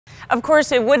Of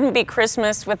course, it wouldn't be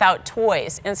Christmas without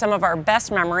toys, and some of our best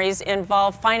memories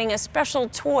involve finding a special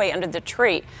toy under the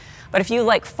tree. But if you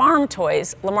like farm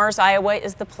toys, Le Mars, Iowa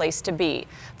is the place to be.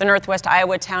 The Northwest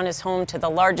Iowa town is home to the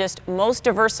largest, most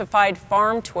diversified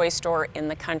farm toy store in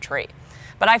the country.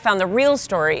 But I found the real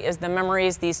story is the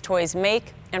memories these toys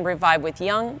make and revive with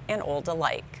young and old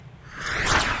alike.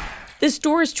 This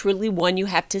store is truly one you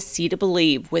have to see to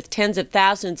believe, with tens of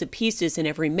thousands of pieces in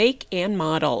every make and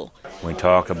model. We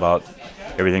talk about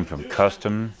everything from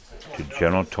custom to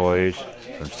general toys,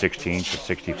 from 16th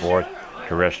to 64th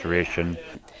to restoration.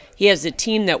 He has a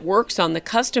team that works on the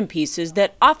custom pieces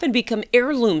that often become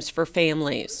heirlooms for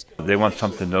families. They want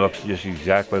something that looks just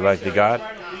exactly like they got.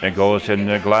 It goes in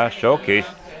the glass showcase.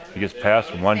 It gets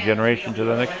passed from one generation to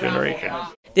the next generation.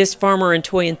 This farmer and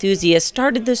toy enthusiast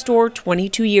started the store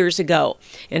 22 years ago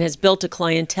and has built a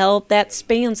clientele that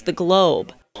spans the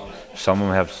globe. Some of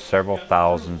them have several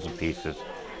thousands of pieces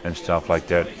and stuff like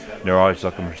that. They're always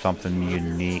looking for something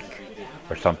unique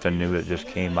or something new that just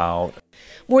came out.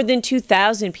 More than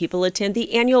 2,000 people attend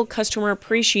the annual Customer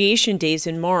Appreciation Days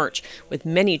in March, with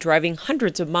many driving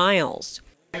hundreds of miles.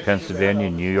 Pennsylvania,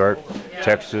 New York,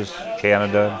 Texas,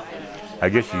 Canada, I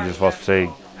guess you just want to say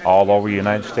all over the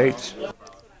United States.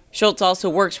 Schultz also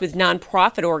works with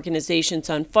nonprofit organizations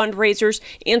on fundraisers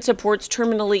and supports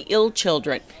terminally ill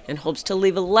children and hopes to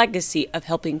leave a legacy of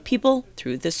helping people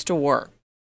through the store.